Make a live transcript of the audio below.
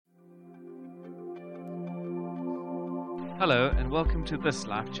Hello and welcome to this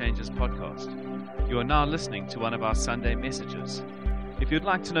Life Changes podcast. You are now listening to one of our Sunday messages. If you'd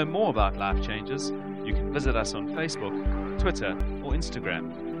like to know more about Life Changes, you can visit us on Facebook, Twitter, or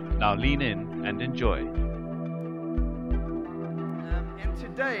Instagram. Now lean in and enjoy. And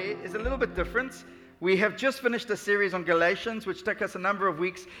today is a little bit different. We have just finished a series on Galatians, which took us a number of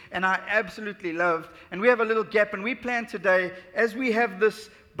weeks, and I absolutely loved. And we have a little gap, and we plan today, as we have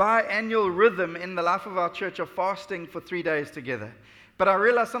this biannual rhythm in the life of our church of fasting for 3 days together. But I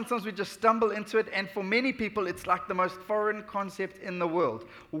realize sometimes we just stumble into it, and for many people, it's like the most foreign concept in the world.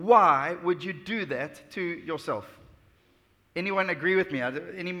 Why would you do that to yourself? Anyone agree with me?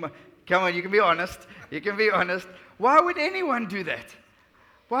 Come on, you can be honest. You can be honest. Why would anyone do that?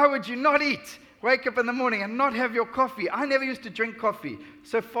 Why would you not eat? Wake up in the morning and not have your coffee. I never used to drink coffee,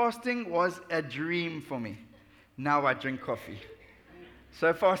 so fasting was a dream for me. Now I drink coffee.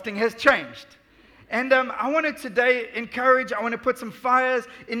 So fasting has changed. And I want to today encourage, I want to put some fires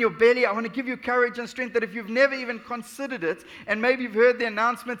in your belly. I want to give you courage and strength that if you've never even considered it, and maybe you've heard the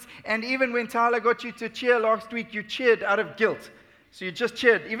announcements, and even when Tyler got you to cheer last week, you cheered out of guilt. So you just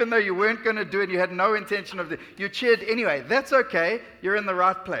cheered, even though you weren't going to do it, you had no intention of it. You cheered anyway. That's okay. You're in the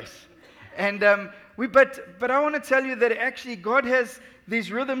right place. And but I want to tell you that actually God has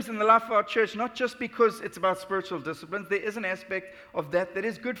these rhythms in the life of our church, not just because it's about spiritual disciplines. There is an aspect of that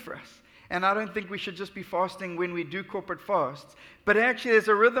is good for us. And I don't think we should just be fasting when we do corporate fasts. But actually there's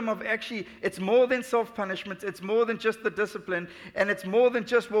a rhythm of it's more than self-punishment. It's more than just the discipline. And it's more than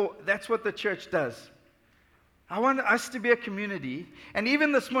just, that's what the church does. I want us to be a community. And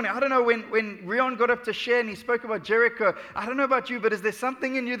even this morning, I don't know, when Rion got up to share and he spoke about Jericho, I don't know about you, but is there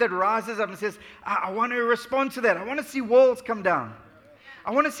something in you that rises up and says, I want to respond to that. I want to see walls come down. I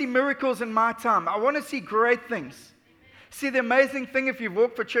want to see miracles in my time. I want to see great things. See, the amazing thing, if you've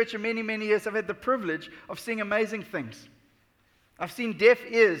walked for church for many, many years, I've had the privilege of seeing amazing things. I've seen deaf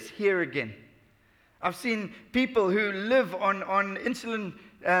ears hear again. I've seen people who live on insulin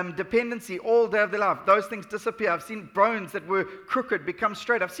dependency all day of their life. Those things disappear. I've seen bones that were crooked become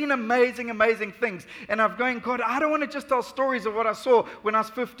straight. I've seen amazing, amazing things. And I'm going, God, I don't want to just tell stories of what I saw when I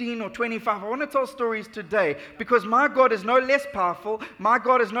was 15 or 25. I want to tell stories today because my God is no less powerful. My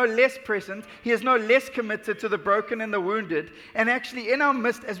God is no less present. He is no less committed to the broken and the wounded. And actually in our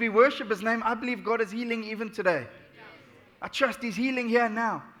midst, as we worship His name, I believe God is healing even today. I trust He's healing here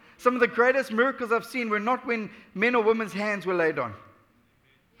now. Some of the greatest miracles I've seen were not when men or women's hands were laid on.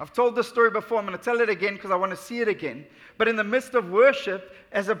 I've told this story before. I'm going to tell it again because I want to see it again. But in the midst of worship,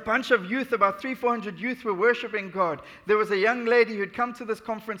 as a bunch of youth, about 300-400 youth were worshiping God, there was a young lady who'd come to this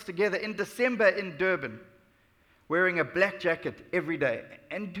conference together in December in Durban, wearing a black jacket every day.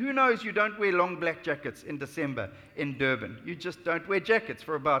 And who knows, you don't wear long black jackets in December in Durban. You just don't wear jackets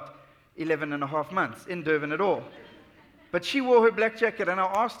for about 11 and a half months in Durban at all. But she wore her black jacket, and I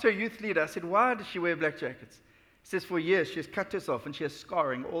asked her youth leader, I said, why does she wear black jackets? He says, for years, she has cut herself, and she has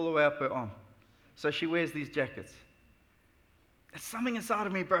scarring all the way up her arm. So she wears these jackets. There's something inside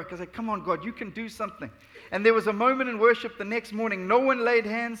of me broke. I said, come on, God, you can do something. And there was a moment in worship the next morning. No one laid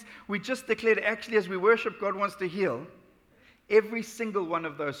hands. We just declared, actually, as we worship, God wants to heal. Every single one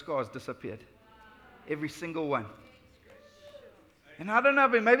of those scars disappeared. Every single one. And I don't know,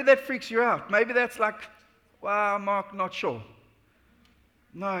 but maybe that freaks you out. Maybe that's like, wow, Mark, not sure.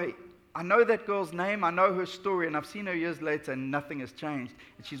 No, I know that girl's name, I know her story, and I've seen her years later, and nothing has changed,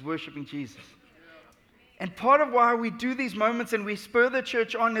 and she's worshiping Jesus. And part of why we do these moments and we spur the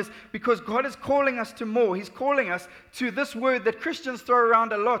church on is because God is calling us to more. He's calling us to this word that Christians throw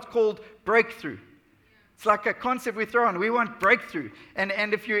around a lot called breakthrough. It's like a concept we throw on. We want breakthrough.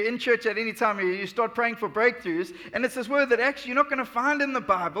 And if you're in church at any time, you start praying for breakthroughs, and it's this word that actually you're not going to find in the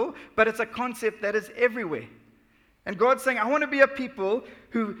Bible, but it's a concept that is everywhere. And God's saying, I want to be a people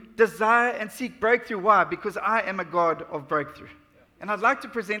who desire and seek breakthrough. Why? Because I am a God of breakthrough. And I'd like to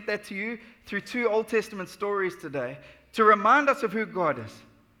present that to you through 2 Old Testament stories today to remind us of who God is.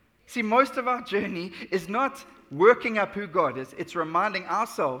 See, most of our journey is not working up who God is. It's reminding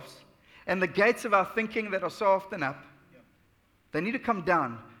ourselves and the gates of our thinking that are so often up. They need to come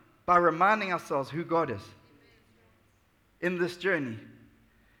down by reminding ourselves who God is in this journey.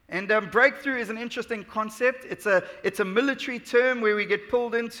 And breakthrough is an interesting concept. It's a military term where we get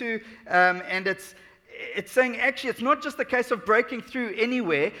pulled into, and it's saying actually it's not just the case of breaking through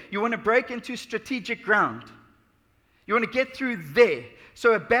anywhere. You want to break into strategic ground. You want to get through there.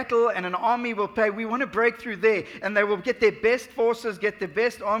 So a battle and an army will play. We want to break through there, and they will get their best forces, get their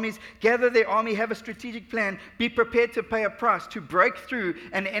best armies, gather their army, have a strategic plan, be prepared to pay a price to break through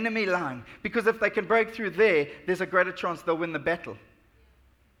an enemy line. Because if they can break through there, there's a greater chance they'll win the battle.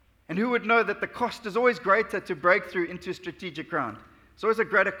 And who would know that the cost is always greater to break through into strategic ground? There's always a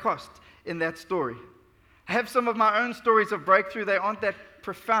greater cost in that story. I have some of my own stories of breakthrough. They aren't that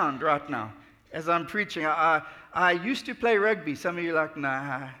profound right now as I'm preaching. I used to play rugby. Some of you are like,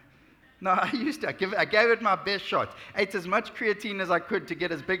 nah. No, I used to. I gave it my best shot. Ate as much creatine as I could to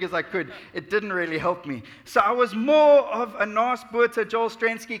get as big as I could. It didn't really help me. So I was more of a Nas Buerta, Joel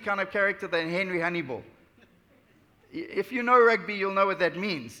Stransky kind of character than Henry Honeyball. If you know rugby, you'll know what that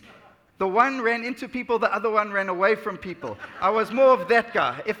means. The one ran into people, the other one ran away from people. I was more of that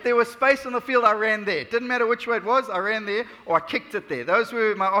guy. If there was space on the field, I ran there. It didn't matter which way it was, I ran there or I kicked it there. Those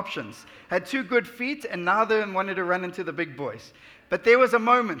were my options. Had 2 good feet and neither of them wanted to run into the big boys. But there was a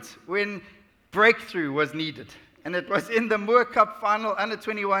moment when breakthrough was needed. And it was in the Moore Cup final, under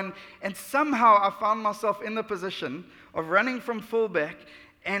 21. And somehow I found myself in the position of running from fullback.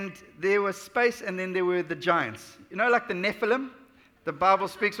 And there was space and then there were the giants. You know, like the Nephilim? The Bible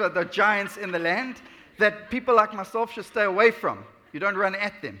speaks about the giants in the land that people like myself should stay away from. You don't run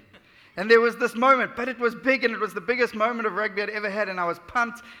at them. And there was this moment, but it was big, and it was the biggest moment of rugby I'd ever had, and I was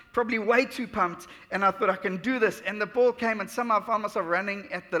pumped, probably way too pumped, and I thought I can do this. And the ball came, and somehow I found myself running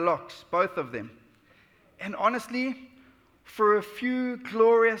at the locks, both of them. And honestly, for a few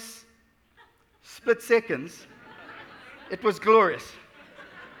glorious split seconds, it was glorious.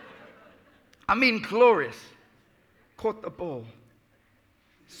 I mean glorious. Caught the ball.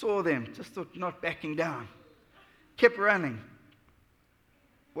 Saw them, just thought not backing down. Kept running.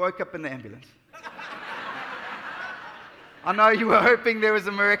 Woke up in the ambulance. I know you were hoping there was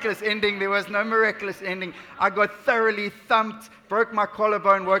a miraculous ending. There was no miraculous ending. I got thoroughly thumped, broke my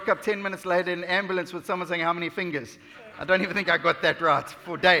collarbone, woke up 10 minutes later in an ambulance with someone saying, how many fingers? I don't even think I got that right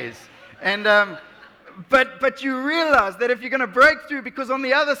for days. And but you realize that if you're going to break through, because on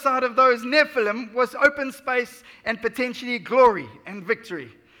the other side of those Nephilim was open space and potentially glory and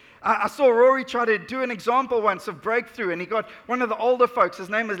victory. I saw Rory try to do an example once of breakthrough, and he got one of the older folks. His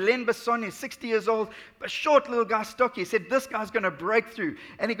name is Len Basson. He's 60 years old, a short little guy, stocky. He said, this guy's going to break through.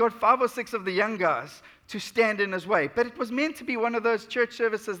 And he got 5 or 6 of the young guys to stand in his way. But it was meant to be one of those church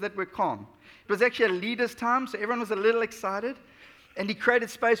services that were calm. It was actually a leader's time, so everyone was a little excited. And he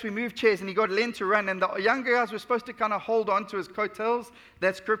created space. We moved chairs, and he got Len to run. And the younger guys were supposed to kind of hold on to his coattails.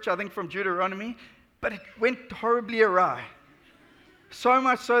 That scripture, I think, from Deuteronomy. But it went horribly awry. So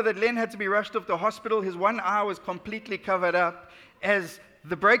much so that Len had to be rushed off to hospital. His one eye was completely covered up as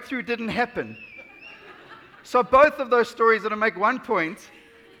the breakthrough didn't happen. So both of those stories are to make one point.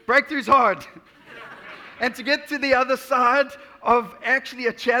 Breakthrough's hard. And to get to the other side of actually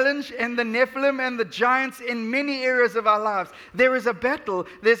a challenge and the Nephilim and the giants in many areas of our lives, there is a battle,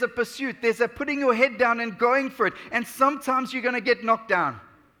 there's a pursuit, there's a putting your head down and going for it. And sometimes you're going to get knocked down.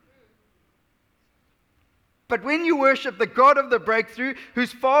 But when you worship the God of the breakthrough,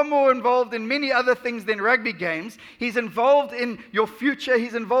 who's far more involved in many other things than rugby games, he's involved in your future,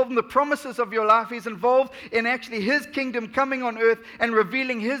 he's involved in the promises of your life, he's involved in actually his kingdom coming on earth and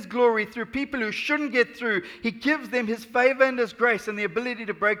revealing his glory through people who shouldn't get through. He gives them his favor and his grace and the ability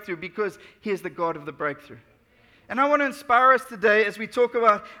to break through because he is the God of the breakthrough. And I want to inspire us today as we talk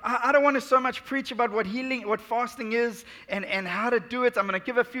about, I don't want to so much preach about what healing, what fasting is and how to do it. I'm going to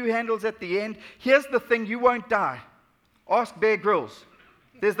give a few handles at the end. Here's the thing, you won't die. Ask Bear Grylls.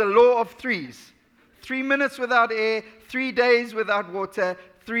 There's the law of 3s. 3 minutes without air, 3 days without water,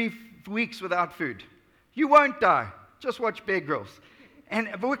 3 weeks without food. You won't die. Just watch Bear Grylls. And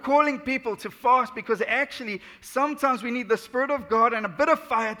we're calling people to fast because actually sometimes we need the Spirit of God and a bit of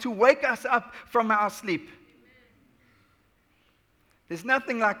fire to wake us up from our sleep. There's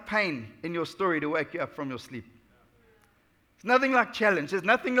nothing like pain in your story to wake you up from your sleep. There's nothing like challenge. There's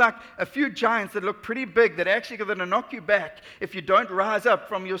nothing like a few giants that look pretty big that actually are going to knock you back if you don't rise up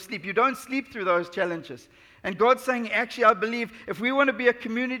from your sleep. You don't sleep through those challenges. And God's saying, actually, I believe if we want to be a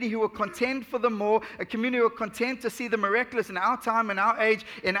community who will contend for the more, a community who will contend to see the miraculous in our time, in our age,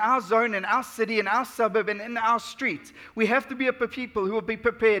 in our zone, in our city, in our suburb, and in our street, we have to be a people who will be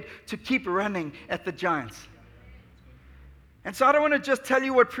prepared to keep running at the giants. And so I don't want to just tell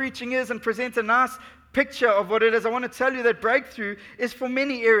you what preaching is and present a nice picture of what it is. I want to tell you that breakthrough is for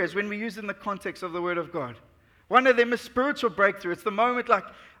many areas when we use it in the context of the Word of God. One of them is spiritual breakthrough. It's the moment like,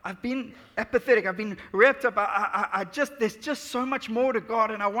 I've been apathetic. I've been wrapped up. There's just so much more to God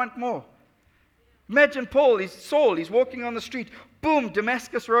and I want more. Imagine Paul, he's walking on the street. Boom,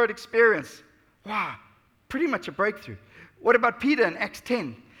 Damascus Road experience. Wow, pretty much a breakthrough. What about Peter in Acts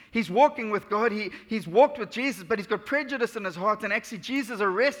 10? He's walking with God. He's walked with Jesus, but he's got prejudice in his heart. And actually, Jesus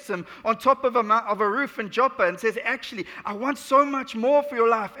arrests him on top of a roof in Joppa and says, actually, I want so much more for your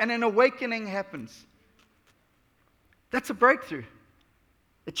life. And an awakening happens. That's a breakthrough.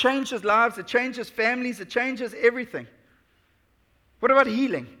 It changes lives, it changes families, it changes everything. What about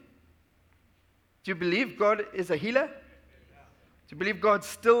healing? Do you believe God is a healer? Do you believe God's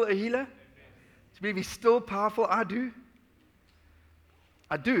still a healer? Do you believe He's still powerful? I do.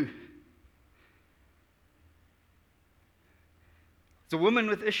 I do. There's a woman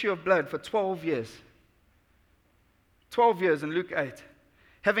with issue of blood for 12 years. 12 years in Luke 8.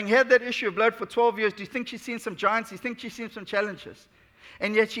 Having had that issue of blood for 12 years, do you think she's seen some giants? Do you think she's seen some challenges?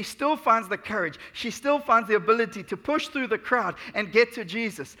 And yet she still finds the courage. She still finds the ability to push through the crowd and get to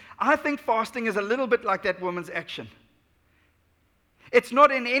Jesus. I think fasting is a little bit like that woman's action. It's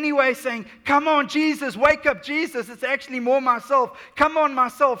not in any way saying, come on, Jesus, wake up, Jesus. It's actually more myself. Come on,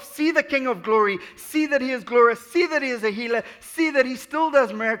 myself. See the King of glory. See that He is glorious. See that He is a healer. See that He still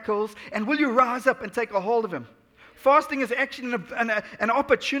does miracles. And will you rise up and take a hold of Him? Fasting is actually an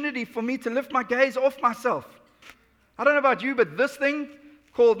opportunity for me to lift my gaze off myself. I don't know about you, but this thing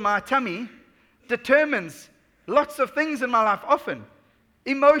called my tummy determines lots of things in my life often.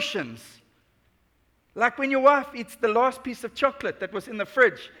 Emotions. Like when your wife eats the last piece of chocolate that was in the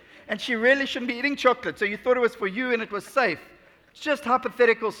fridge, and she really shouldn't be eating chocolate, so you thought it was for you and it was safe. It's just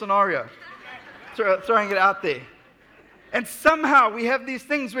hypothetical scenario. Throwing it out there. And somehow we have these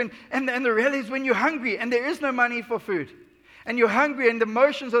things and the reality is when you're hungry and there is no money for food, and you're hungry and the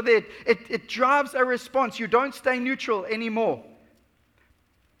emotions are there, it drives a response. You don't stay neutral anymore.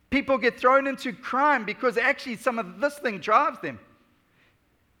 People get thrown into crime because actually some of this thing drives them.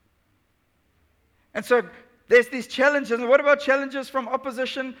 And so there's these challenges. And what about challenges from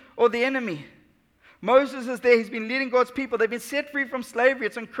opposition or the enemy? Moses is there. He's been leading God's people. They've been set free from slavery.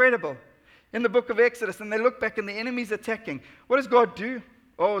 It's incredible. In the book of Exodus, and they look back and the enemy's attacking. What does God do?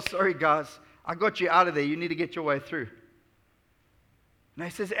 Oh, sorry, guys. I got you out of there. You need to get your way through. And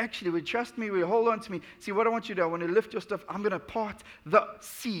he says, actually, will you trust me? Will you hold on to me? See, what I want you to do, I want to lift your stuff. I'm going to part the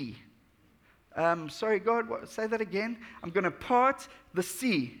sea. Sorry, God, say that again. I'm going to part the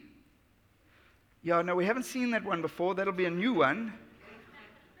sea. Yeah, no, we haven't seen that one before. That'll be a new one.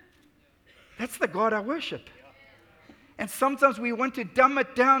 That's the God I worship. And sometimes we want to dumb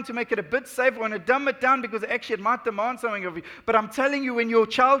it down to make it a bit safer. We want to dumb it down because actually it might demand something of you. But I'm telling you, when your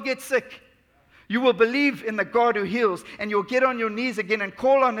child gets sick, you will believe in the God who heals, and you'll get on your knees again and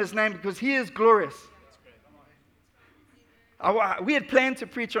call on His name because He is glorious. We had planned to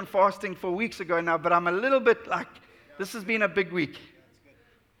preach on fasting 4 weeks ago now, but I'm a little bit like, this has been a big week.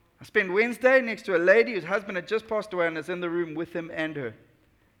 I spent Wednesday next to a lady whose husband had just passed away and is in the room with him and her.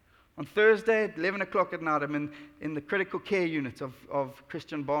 On Thursday at 11 o'clock at night, I'm in the critical care unit of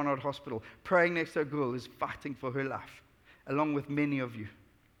Christian Barnard Hospital, praying next to a girl who's fighting for her life, along with many of you.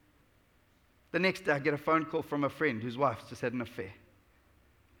 The next day, I get a phone call from a friend whose wife's just had an affair,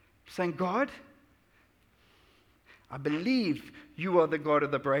 saying, God, I believe you are the God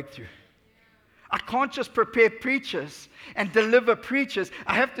of the breakthrough. I can't just prepare preachers and deliver preachers.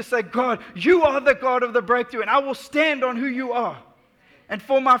 I have to say, God, you are the God of the breakthrough, and I will stand on who you are. And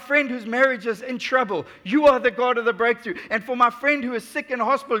for my friend whose marriage is in trouble, you are the God of the breakthrough. And for my friend who is sick in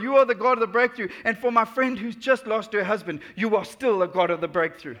hospital, you are the God of the breakthrough. And for my friend who's just lost her husband, you are still the God of the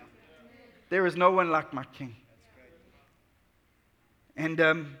breakthrough. There is no one like my King. And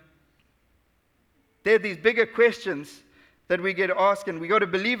there are these bigger questions that we get asked, and we got to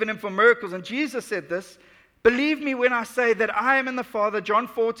believe in Him for miracles. And Jesus said this, believe me when I say that I am in the Father, John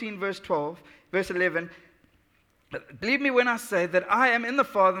 14, verse 11. Believe me when I say that I am in the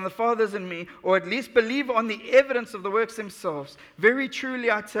Father and the Father is in me, or at least believe on the evidence of the works themselves. Very truly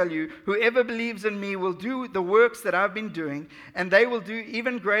I tell you, whoever believes in me will do the works that I've been doing, and they will do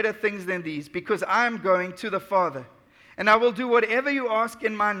even greater things than these, because I am going to the Father. And I will do whatever you ask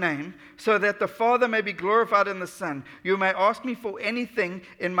in my name, so that the Father may be glorified in the Son. You may ask me for anything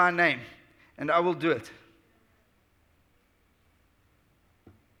in my name, and I will do it.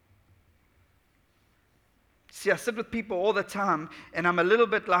 See, I sit with people all the time, and I'm a little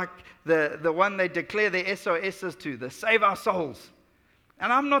bit like the one they declare their SOSs to, the save our souls.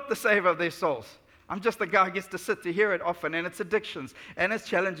 And I'm not the saver of their souls. I'm just the guy who gets to sit to hear it often, and it's addictions, and it's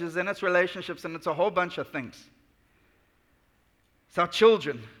challenges, and it's relationships, and it's a whole bunch of things. It's our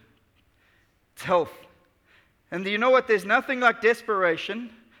children. It's health. And you know what? There's nothing like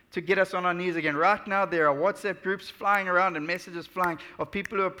desperation to get us on our knees again. Right now, there are WhatsApp groups flying around and messages flying of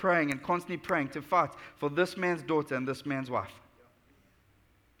people who are praying and constantly praying to fight for this man's daughter and this man's wife.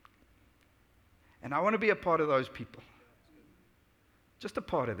 And I want to be a part of those people. Just a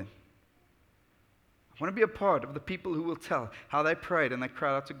part of them. I want to be a part of the people who will tell how they prayed and they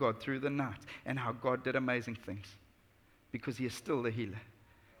cried out to God through the night and how God did amazing things. Because He is still the healer.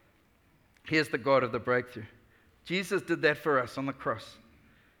 He is the God of the breakthrough. Jesus did that for us on the cross.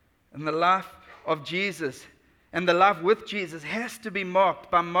 And the life of Jesus and the life with Jesus has to be marked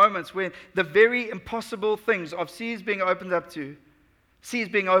by moments where the very impossible things of seas being opened up.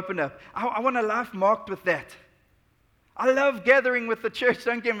 I want a life marked with that. I love gathering with the church,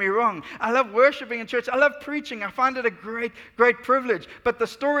 don't get me wrong. I love worshiping in church. I love preaching. I find it a great, great privilege. But the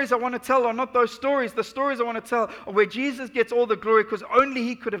stories I want to tell are not those stories. The stories I want to tell are where Jesus gets all the glory because only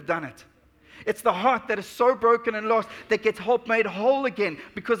He could have done it. It's the heart that is so broken and lost that gets made whole again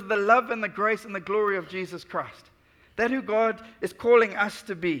because of the love and the grace and the glory of Jesus Christ. That's who God is calling us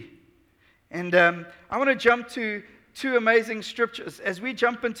to be. And I want to jump to two amazing scriptures as we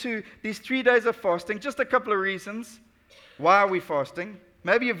jump into these 3 days of fasting. Just a couple of reasons. Why are we fasting?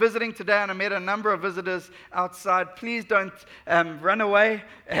 Maybe you're visiting today, and I met a number of visitors outside. Please don't run away.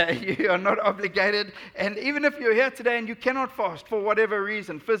 You are not obligated. And even if you're here today and you cannot fast for whatever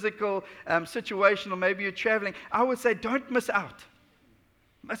reason, physical, situational, maybe you're traveling, I would say don't miss out.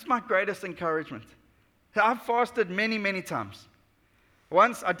 That's my greatest encouragement. I've fasted many, many times.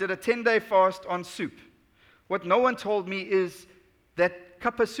 Once I did a 10-day fast on soup. What no one told me is that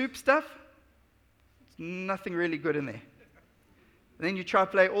cup of soup stuff, there's nothing really good in there. And then you try to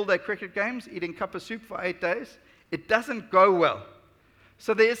play all-day cricket games, eating cup of soup for 8 days. It doesn't go well.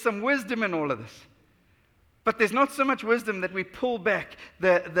 So there is some wisdom in all of this. But there's not so much wisdom that we pull back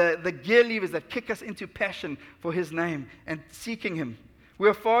the gear levers that kick us into passion for His name and seeking Him. We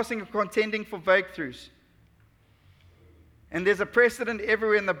are fasting and contending for breakthroughs. And there's a precedent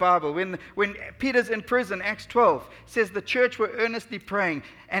everywhere in the Bible. When Peter's in prison, Acts 12, says the church were earnestly praying,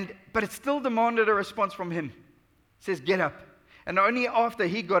 but it still demanded a response from him. It says, get up. And only after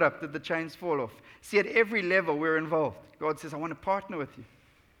he got up did the chains fall off. See, at every level we're involved. God says, I want to partner with you.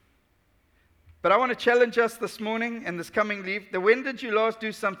 But I want to challenge us this morning and this coming leave. When did you last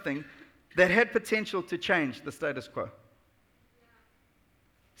do something that had potential to change the status quo?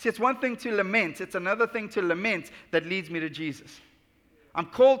 See, it's one thing to lament. It's another thing to lament that leads me to Jesus. I'm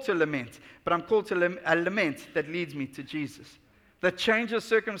called to lament, but I'm called to a lament that leads me to Jesus. That changes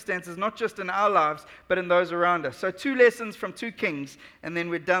circumstances, not just in our lives, but in those around us. So 2 lessons from 2 kings, and then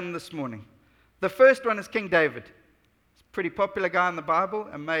we're done this morning. The first one is King David. He's a pretty popular guy in the Bible.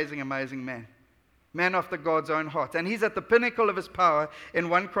 Amazing, amazing man. Man after God's own heart. And he's at the pinnacle of his power in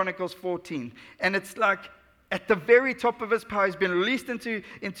 1 Chronicles 14. And it's like at the very top of his power. He's been released into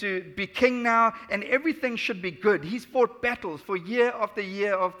be king now, and everything should be good. He's fought battles for year after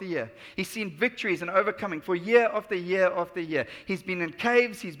year after year. He's seen victories and overcoming for year after year after year. He's been in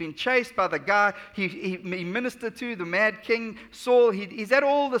caves. He's been chased by the guy he ministered to, the mad king Saul. He's had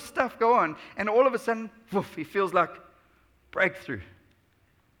all this stuff go on, and all of a sudden, woof, he feels like breakthrough.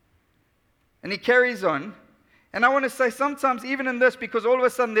 And he carries on. And I want to say sometimes, even in this, because all of a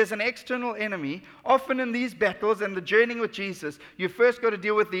sudden there's an external enemy, often in these battles and the journeying with Jesus, you first got to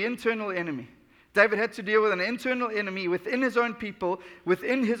deal with the internal enemy. David had to deal with an internal enemy within his own people,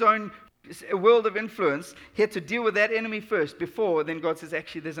 within his own world of influence. He had to deal with that enemy first before then God says,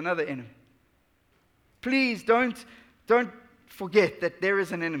 actually, there's another enemy. Please don't forget that there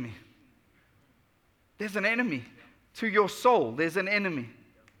is an enemy. There's an enemy. To your soul, there's an enemy.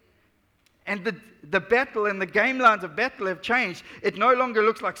 And the battle and the game lines of battle have changed. It no longer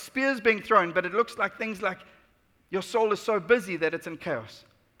looks like spears being thrown, but it looks like things like your soul is so busy that it's in chaos.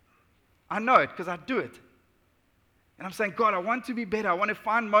 I know it because I do it. And I'm saying, God, I want to be better. I want to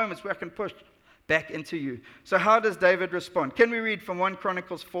find moments where I can push back into you. So how does David respond? Can we read from 1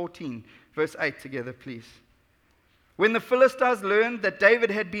 Chronicles 14, verse 8 together, please? When the Philistines learned that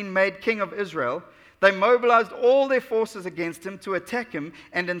David had been made king of Israel, they mobilized all their forces against him to attack him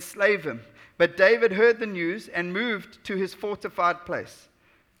and enslave him. But David heard the news and moved to his fortified place.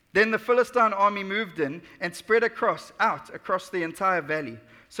 Then the Philistine army moved in and spread out across the entire valley.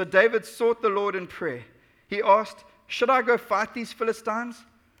 So David sought the Lord in prayer. He asked, should I go fight these Philistines?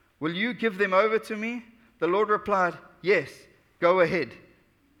 Will you give them over to me? The Lord replied, yes, go ahead.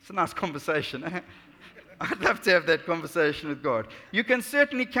 It's a nice conversation. I'd love to have that conversation with God. You can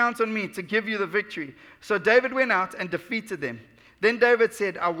certainly count on me to give you the victory. So David went out and defeated them. Then David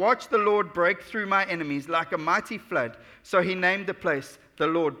said, I watched the Lord break through my enemies like a mighty flood. So he named the place, the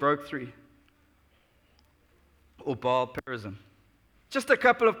Lord broke through. Or Baal Perazim. Just a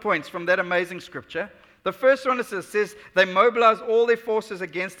couple of points from that amazing scripture. The first one says they mobilized all their forces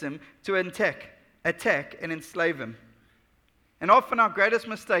against him to attack and enslave him. And often our greatest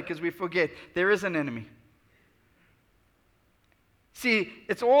mistake is we forget there is an enemy. See,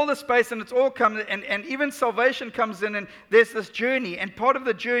 it's all the space and it's all coming, and even salvation comes in, and there's this journey, and part of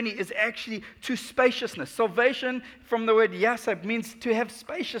the journey is actually to spaciousness. Salvation, from the word yasab, means to have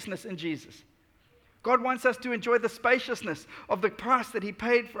spaciousness in Jesus. God wants us to enjoy the spaciousness of the price that He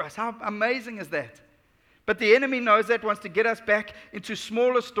paid for us. How amazing is that? But the enemy knows that, wants to get us back into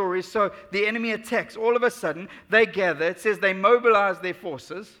smaller stories, so the enemy attacks. All of a sudden, they gather. It says they mobilize their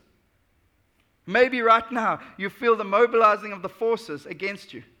forces. Maybe right now, you feel the mobilizing of the forces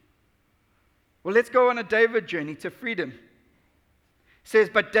against you. Well, let's go on a David journey to freedom. It says,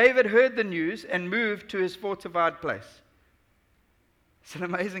 but David heard the news and moved to his fortified place. It's an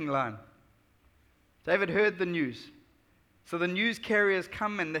amazing line. David heard the news. So the news carriers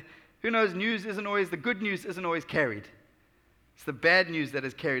come, and who knows, news isn't always, the good news isn't always carried. It's the bad news that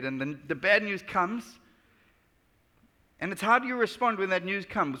is carried. And then the bad news comes, and it's how do you respond when that news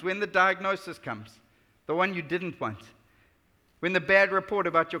comes, when the diagnosis comes, the one you didn't want, when the bad report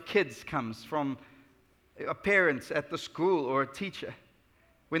about your kids comes from a parent at the school or a teacher,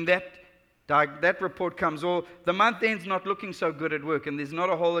 when that report comes, or the month end's not looking so good at work and there's not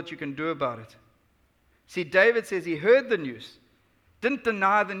a whole lot you can do about it. See, David says he heard the news, didn't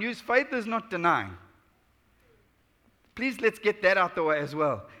deny the news. Faith is not denying. Please, let's get that out the way as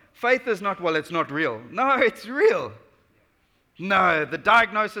well. Faith is not, well, it's not real. No, it's real. No, the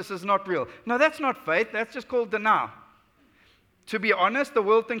diagnosis is not real. No, that's not faith. That's just called denial. To be honest, the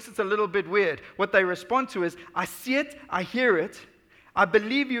world thinks it's a little bit weird. What they respond to is, I see it, I hear it, I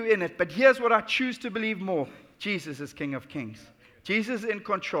believe you in it, but here's what I choose to believe more. Jesus is King of Kings. Jesus is in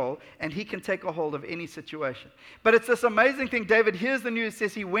control, and He can take a hold of any situation. But it's this amazing thing. David hears the news,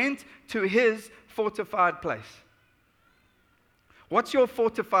 says he went to his fortified place. What's your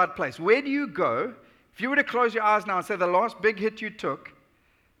fortified place? Where do you go? If you were to close your eyes now and say the last big hit you took,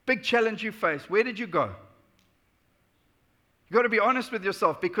 big challenge you faced, where did you go? You've got to be honest with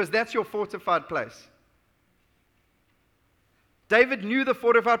yourself, because that's your fortified place. David knew the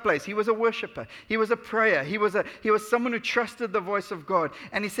fortified place. He was a worshiper. He was a prayer. He was someone who trusted the voice of God.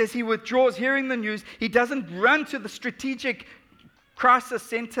 And he says he withdraws, hearing the news. He doesn't run to the strategic crisis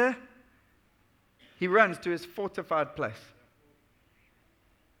center. He runs to his fortified place.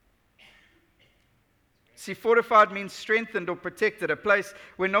 See, fortified means strengthened or protected, a place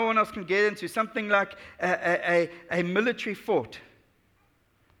where no one else can get into, something like a military fort.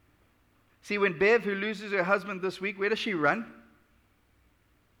 See, when Bev, who loses her husband this week, where does she run?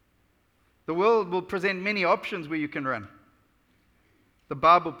 The world will present many options where you can run. The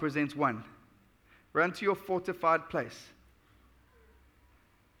Bible presents one. Run to your fortified place.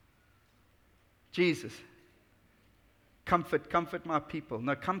 Jesus. Comfort my people.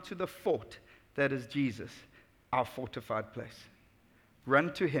 No, come to the fort that is Jesus, our fortified place.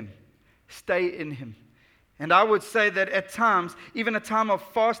 Run to Him. Stay in Him. And I would say that at times, even a time of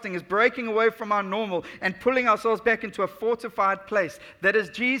fasting is breaking away from our normal and pulling ourselves back into a fortified place that is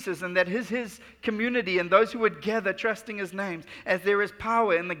Jesus, and that is His community and those who would gather trusting His names, as there is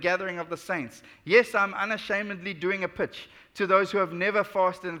power in the gathering of the saints. Yes, I'm unashamedly doing a pitch to those who have never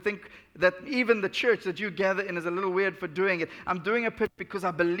fasted and think that even the church that you gather in is a little weird for doing it. I'm doing a pitch because I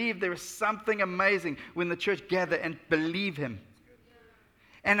believe there is something amazing when the church gather and believe Him.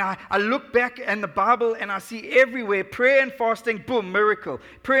 And I look back in the Bible and I see everywhere prayer and fasting, boom, miracle.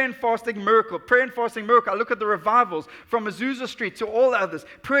 Prayer and fasting, miracle. Prayer and fasting, miracle. I look at the revivals from Azusa Street to all others.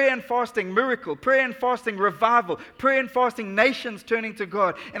 Prayer and fasting, miracle. Prayer and fasting, revival. Prayer and fasting, nations turning to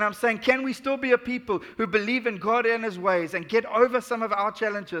God. And I'm saying, can we still be a people who believe in God and His ways and get over some of our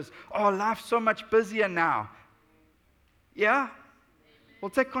challenges? Oh, life's so much busier now. Yeah? We'll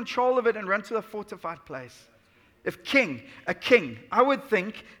take control of it and run to the fortified place. If a king, I would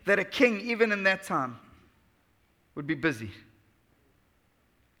think that a king, even in that time, would be busy. It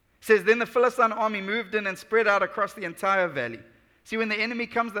says, then the Philistine army moved in and spread out across the entire valley. See, when the enemy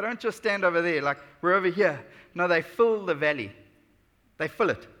comes, they don't just stand over there like we're over here. No, they fill the valley. They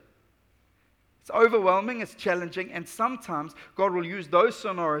fill it. It's overwhelming, it's challenging, and sometimes God will use those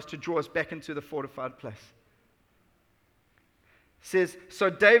scenarios to draw us back into the fortified place. Says, so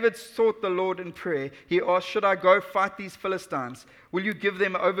David sought the Lord in prayer. He asked, should I go fight these Philistines? Will you give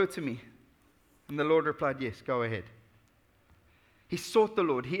them over to me? And the Lord replied, yes, go ahead. He sought the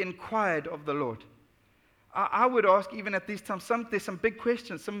Lord. He inquired of the Lord. I would ask, even at these times, there's some big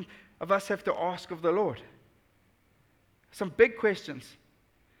questions some of us have to ask of the Lord. Some big questions.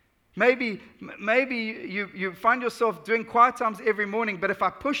 Maybe you find yourself doing quiet times every morning, but if I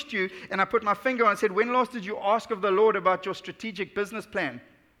pushed you and I put my finger on and said, when last did you ask of the Lord about your strategic business plan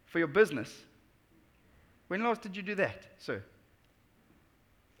for your business? When last did you do that, sir?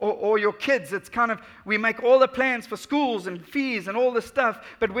 Or your kids, it's kind of, we make all the plans for schools and fees and all this stuff,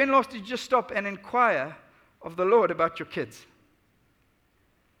 but when last did you just stop and inquire of the Lord about your kids?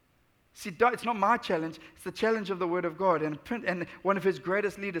 See, it's not my challenge, it's the challenge of the Word of God. And one of his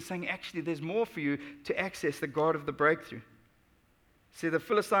greatest leaders saying, actually, there's more for you to access the God of the breakthrough. See, the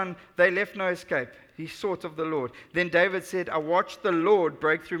Philistine, they left no escape. He sought of the Lord. Then David said, I watched the Lord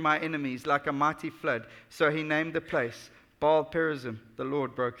break through my enemies like a mighty flood. So he named the place Baal Perazim, the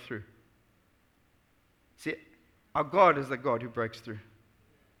Lord broke through. See, our God is the God who breaks through.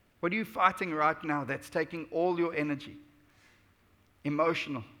 What are you fighting right now that's taking all your energy?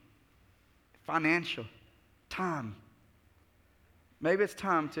 Emotional, financial, time. Maybe it's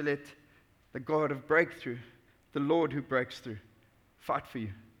time to let the God of breakthrough, the Lord who breaks through, fight for you.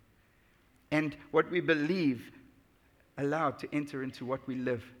 And what we believe allowed to enter into what we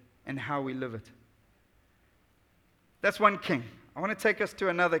live and how we live it. That's one king. I want to take us to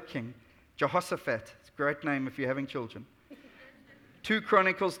another king, Jehoshaphat. It's a great name if you're having children. 2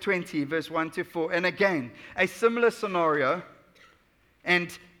 Chronicles 20, verse 1-4. And again, a similar scenario.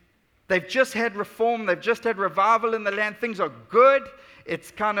 And they've just had reform. They've just had revival in the land. Things are good.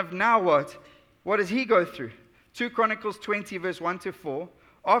 It's kind of now what? What does he go through? 2 Chronicles 20, verse 1-4.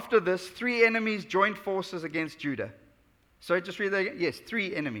 After this, 3 enemies joined forces against Judah. So just read that again. Yes,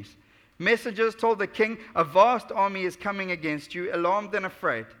 3 enemies. Messengers told the king, a vast army is coming against you, alarmed and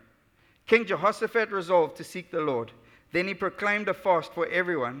afraid. King Jehoshaphat resolved to seek the Lord. Then he proclaimed a fast for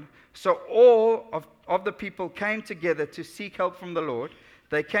everyone. So all of the people came together to seek help from the Lord.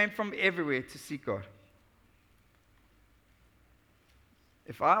 They came from everywhere to seek God.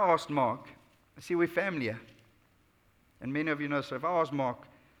 If I asked Mark, see, we're family here. And many of you know, so if I ask Mark,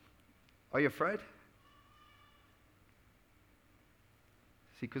 are you afraid?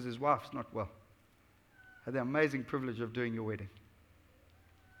 See, because his wife's not well. Had the amazing privilege of doing your wedding.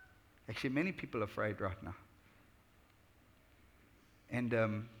 Actually, many people are afraid right now. And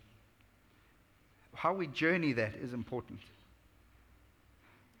how we journey that is important.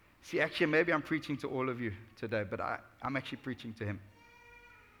 See, actually, maybe I'm preaching to all of you today, but I'm actually preaching to him.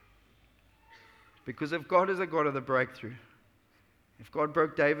 Because if God is a God of the breakthrough, if God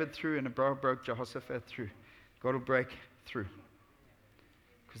broke David through and broke Jehoshaphat through, God will break through.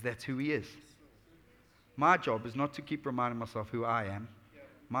 Because that's who he is. My job is not to keep reminding myself who I am.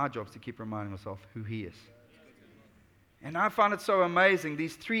 My job is to keep reminding myself who he is. And I find it so amazing,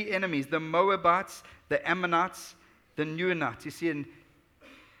 these 3 enemies, the Moabites, the Ammonites, the Meunites. You see,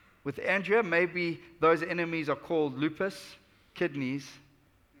 with Andrea, maybe those enemies are called lupus, kidneys,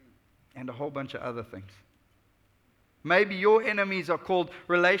 and a whole bunch of other things. Maybe your enemies are called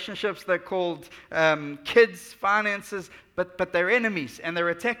relationships, they're called kids, finances, but they're enemies, and they're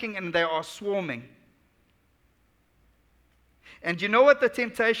attacking, and they are swarming. And you know what the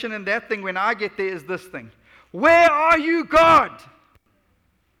temptation in that thing when I get there is this thing. Where are you, God?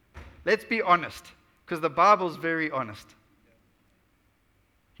 Let's be honest, because the Bible's very honest.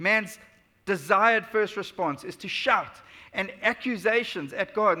 Man's desired first response is to shout and accusations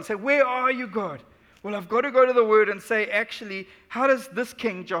at God and say, where are you, God? Well, I've got to go to the Word and say, actually, how does this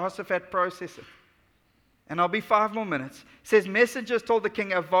king, Jehoshaphat, process it? And I'll be 5 more minutes. It says, messengers told the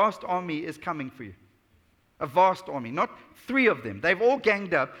king, a vast army is coming for you. A vast army, not 3 of them. They've all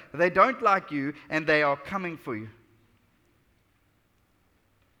ganged up. They don't like you, and they are coming for you.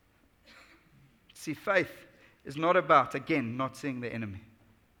 See, faith is not about, again, not seeing the enemy.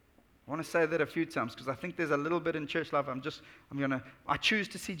 I want to say that a few times because I think there's a little bit in church life. I choose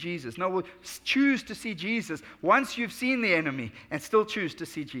to see Jesus. No, we'll choose to see Jesus once you've seen the enemy and still choose to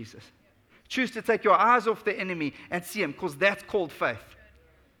see Jesus. Choose to take your eyes off the enemy and see him because that's called faith.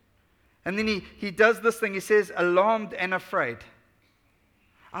 And then he does this thing. He says, alarmed and afraid.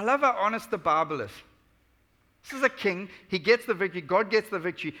 I love how honest the Bible is. This is a king. He gets the victory. God gets the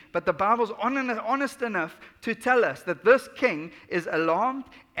victory. But the Bible's honest enough to tell us that this king is alarmed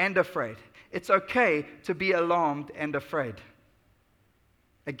and afraid. It's okay to be alarmed and afraid.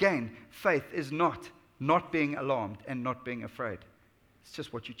 Again, faith is not being alarmed and not being afraid. It's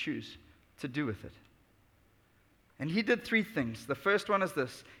just what you choose to do with it. And he did 3 things. The first one is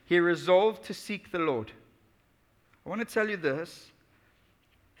this. He resolved to seek the Lord. I want to tell you this.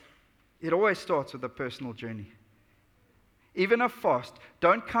 It always starts with a personal journey. Even a fast.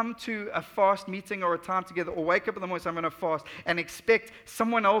 Don't come to a fast meeting or a time together or wake up in the morning and say, I'm going to fast and expect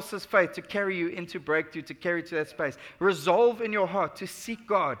someone else's faith to carry you into breakthrough, to carry you to that space. Resolve in your heart to seek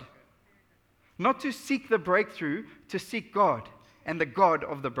God. Not to seek the breakthrough, to seek God and the God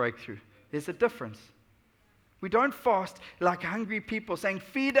of the breakthrough. There's a difference. We don't fast like hungry people saying,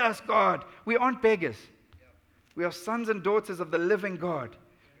 feed us, God. We aren't beggars. We are sons and daughters of the living God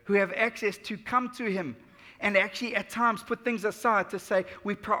who have access to come to him and actually at times put things aside to say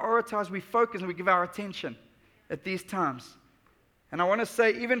we prioritize, we focus, and we give our attention at these times. And I want to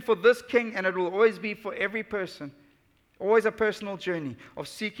say, even for this king, and it will always be for every person, always a personal journey of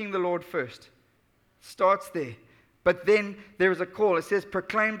seeking the Lord first. Starts there. But then there is a call. It says,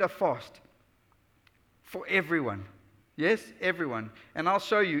 proclaimed a fast for everyone. Yes, everyone. And I'll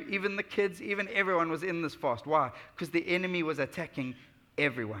show you, even the kids, even everyone was in this fast. Why? Because the enemy was attacking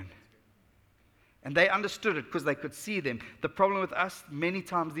everyone. And they understood it because they could see them. The problem with us, many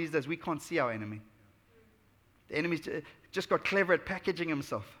times these days, we can't see our enemy. The enemy's just got clever at packaging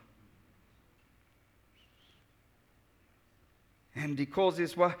himself. And he calls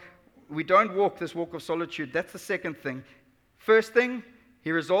this, well, we don't walk this walk of solitude. That's the second thing. First thing,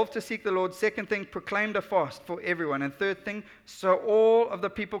 he resolved to seek the Lord. Second thing, proclaimed a fast for everyone. And third thing, so all of the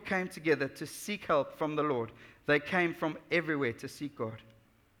people came together to seek help from the Lord. They came from everywhere to seek God.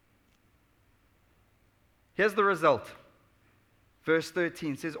 Here's the result. Verse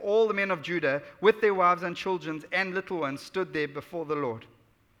 13 says, all the men of Judah, with their wives and children and little ones, stood there before the Lord.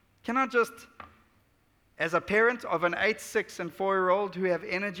 Can I just, as a parent of an 8, 6, and 4-year-old who have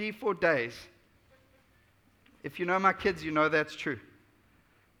energy for days, if you know my kids, you know that's true.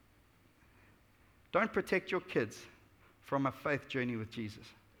 Don't protect your kids from a faith journey with Jesus.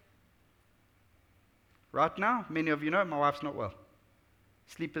 Right now, many of you know, my wife's not well.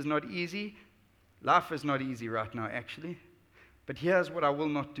 Sleep is not easy. Life is not easy right now, actually. But here's what I will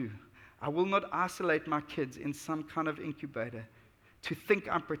not do. I will not isolate my kids in some kind of incubator to think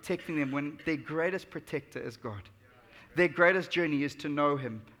I'm protecting them when their greatest protector is God. Their greatest journey is to know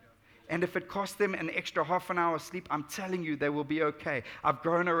Him. And if it costs them an extra half an hour of sleep, I'm telling you they will be okay. I've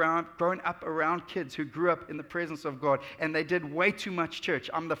grown up around kids who grew up in the presence of God, and they did way too much church.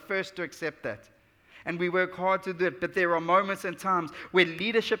 I'm the first to accept that. And we work hard to do it, but there are moments and times where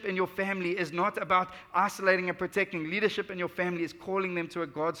leadership in your family is not about isolating and protecting. Leadership in your family is calling them to a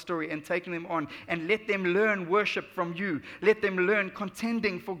God story and taking them on, and let them learn worship from you. Let them learn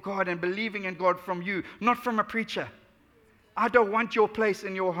contending for God and believing in God from you, not from a preacher. I don't want your place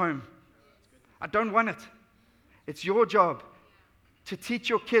in your home. I don't want it. It's your job to teach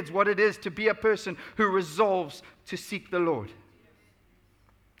your kids what it is to be a person who resolves to seek the Lord.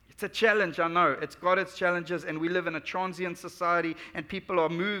 It's a challenge, I know. It's got its challenges, and we live in a transient society, and people are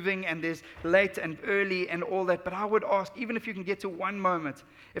moving, and there's late and early and all that. But I would ask, even if you can get to one moment,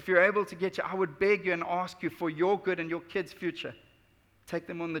 if you're able to get to, I would beg you and ask you for your good and your kids' future. Take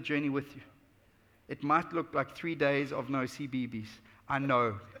them on the journey with you. It might look like 3 days of no CBeebies. I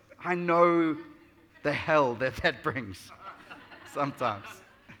know the hell that brings sometimes.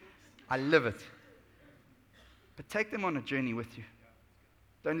 I live it. But take them on a journey with you.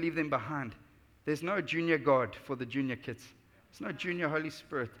 Don't leave them behind. There's no junior God for the junior kids. There's no junior Holy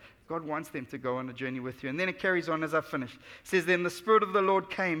Spirit. God wants them to go on a journey with you. And then it carries on as I finish. It says, then the Spirit of the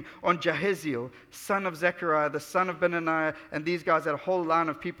Lord came on Jahaziel, son of Zechariah, the son of Benaniah, and these guys had a whole line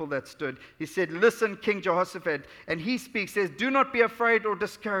of people that stood. He said, listen, King Jehoshaphat. And he speaks, says, do not be afraid or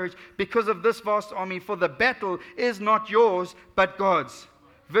discouraged because of this vast army, for the battle is not yours, but God's.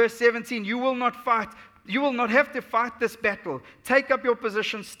 Verse 17, you will not fight. You will not have to fight this battle. Take up your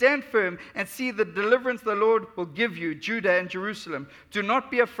position, stand firm, and see the deliverance the Lord will give you, Judah and Jerusalem. Do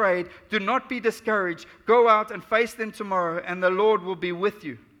not be afraid. Do not be discouraged. Go out and face them tomorrow, and the Lord will be with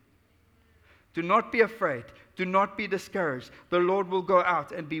you. Do not be afraid. Do not be discouraged. The Lord will go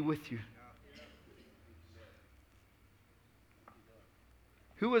out and be with you.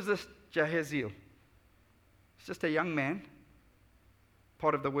 Who was this Jahaziel? He's just a young man,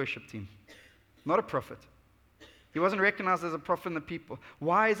 part of the worship team. Not a prophet. He wasn't recognized as a prophet in the people.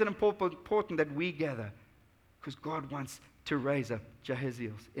 Why is it important that we gather? Because God wants to raise up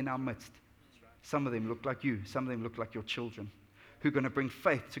Jahaziels in our midst. Some of them look like you. Some of them look like your children, who are going to bring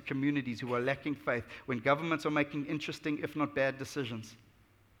faith to communities who are lacking faith when governments are making interesting, if not bad, decisions,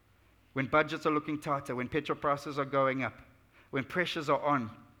 when budgets are looking tighter, when petrol prices are going up, when pressures are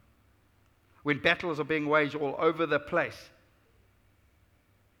on, when battles are being waged all over the place.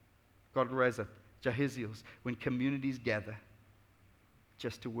 God will raise up Jahaziels when communities gather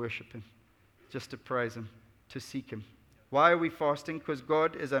just to worship Him, just to praise Him, to seek Him. Why are we fasting? Because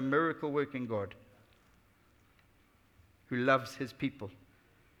God is a miracle-working God who loves His people.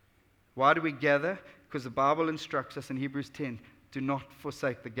 Why do we gather? Because the Bible instructs us in Hebrews 10, do not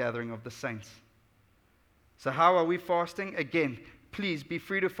forsake the gathering of the saints. So how are we fasting? Again, please be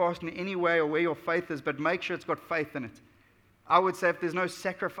free to fast in any way or where your faith is, but make sure it's got faith in it. I would say if there's no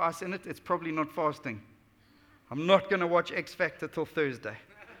sacrifice in it, it's probably not fasting. I'm not going to watch X Factor till Thursday.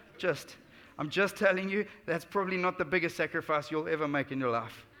 I'm just telling you, that's probably not the biggest sacrifice you'll ever make in your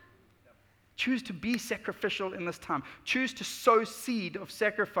life. Choose to be sacrificial in this time. Choose to sow seed of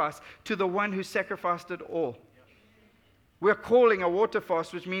sacrifice to the one who sacrificed it all. We're calling a water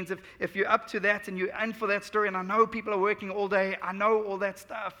fast, which means if you're up to that and you're in for that story, and I know people are working all day, I know all that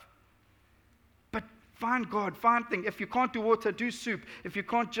stuff. But find God, find things. If you can't do water, do soup. If you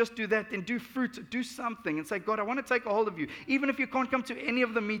can't just do that, then do fruit, do something. And say, God, I want to take a hold of you. Even if you can't come to any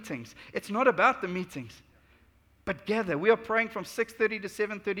of the meetings. It's not about the meetings. But gather. We are praying from 6:30 to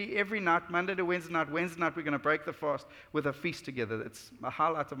 7:30 every night, Monday to Wednesday night. Wednesday night, we're going to break the fast with a feast together. It's a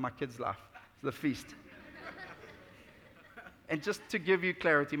highlight of my kids' life, the feast. And just to give you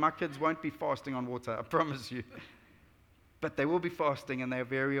clarity, my kids won't be fasting on water, I promise you. But they will be fasting, and they're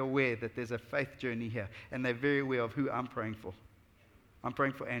very aware that there's a faith journey here. And they're very aware of who I'm praying for. I'm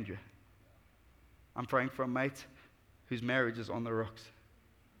praying for Andrew. I'm praying for a mate whose marriage is on the rocks.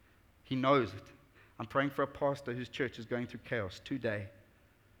 He knows it. I'm praying for a pastor whose church is going through chaos today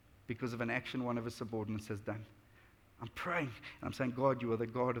because of an action one of his subordinates has done. I'm praying, and I'm saying, God, you are the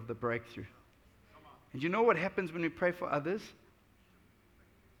God of the breakthrough. And you know what happens when we pray for others?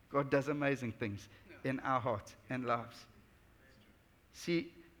 God does amazing things in our hearts and lives.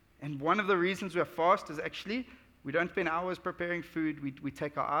 See, and one of the reasons we're fast is actually we don't spend hours preparing food. We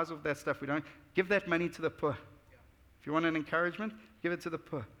take our eyes off that stuff. We don't give that money to the poor. If you want an encouragement, give it to the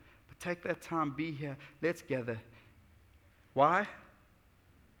poor. But take that time, be here, let's gather. Why?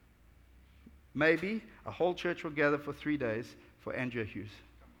 Maybe a whole church will gather for 3 days for Andrea Hughes.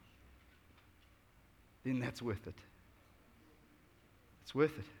 Then that's worth it. It's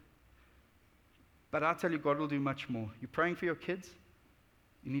worth it. But I'll tell you, God will do much more. You're praying for your kids.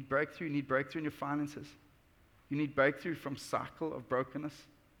 You need breakthrough. You need breakthrough in your finances. You need breakthrough from cycle of brokenness.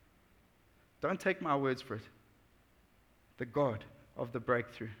 Don't take my words for it. The God of the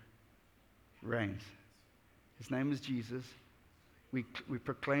breakthrough reigns. His name is Jesus. We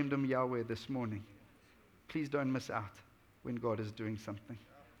proclaimed him Yahweh this morning. Please don't miss out when God is doing something.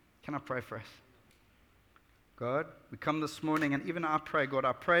 Can I pray for us? God, we come this morning, and even I pray, God,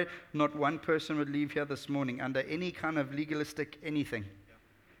 I pray not one person would leave here this morning under any kind of legalistic anything.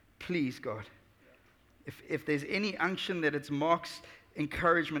 Please, God, if there's any unction that it's Mark's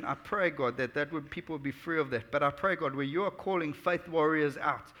encouragement, I pray, God, that people would be free of that. But I pray, God, where you are calling faith warriors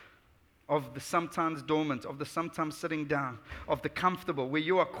out of the sometimes dormant, of the sometimes sitting down, of the comfortable, where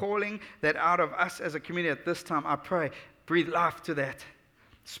you are calling that out of us as a community at this time, I pray, breathe life to that.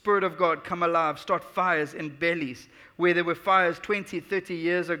 Spirit of God, come alive. Start fires in bellies where there were fires 20, 30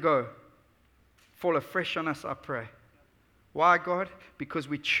 years ago. Fall afresh on us, I pray. Why, God? Because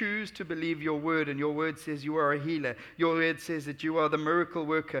we choose to believe your word, and your word says you are a healer. Your word says that you are the miracle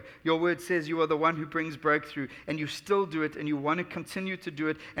worker. Your word says you are the one who brings breakthrough, and you still do it, and you want to continue to do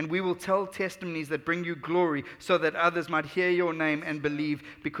it, and we will tell testimonies that bring you glory so that others might hear your name and believe,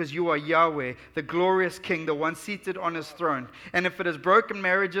 because you are Yahweh, the glorious King, the one seated on his throne. And if it is broken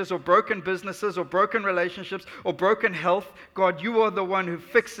marriages or broken businesses or broken relationships or broken health, God, you are the one who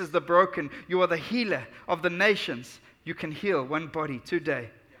fixes the broken. You are the healer of the nations. You can heal one body today.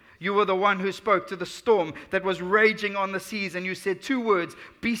 You were the one who spoke to the storm that was raging on the seas, and you said 2 words,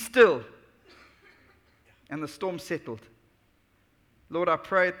 be still. And the storm settled. Lord, I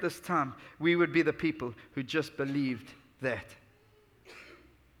pray at this time we would be the people who just believed that.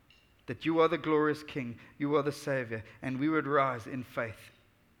 That you are the glorious King, you are the Savior, and we would rise in faith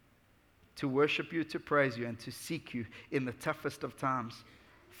to worship you, to praise you, and to seek you in the toughest of times.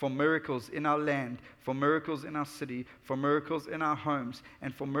 For miracles in our land, for miracles in our city, for miracles in our homes,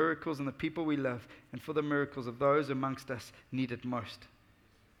 and for miracles in the people we love, and for the miracles of those amongst us needed most.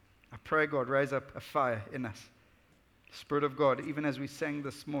 I pray, God, raise up a fire in us. Spirit of God, even as we sang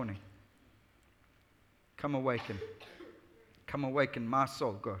this morning, come awaken. Come awaken my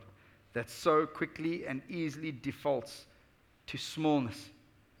soul, God, that so quickly and easily defaults to smallness,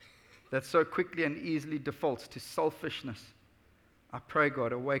 that so quickly and easily defaults to selfishness. I pray,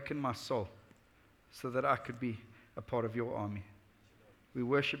 God, awaken my soul so that I could be a part of your army. We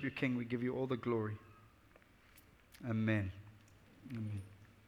worship you, King. We give you all the glory. Amen. Amen.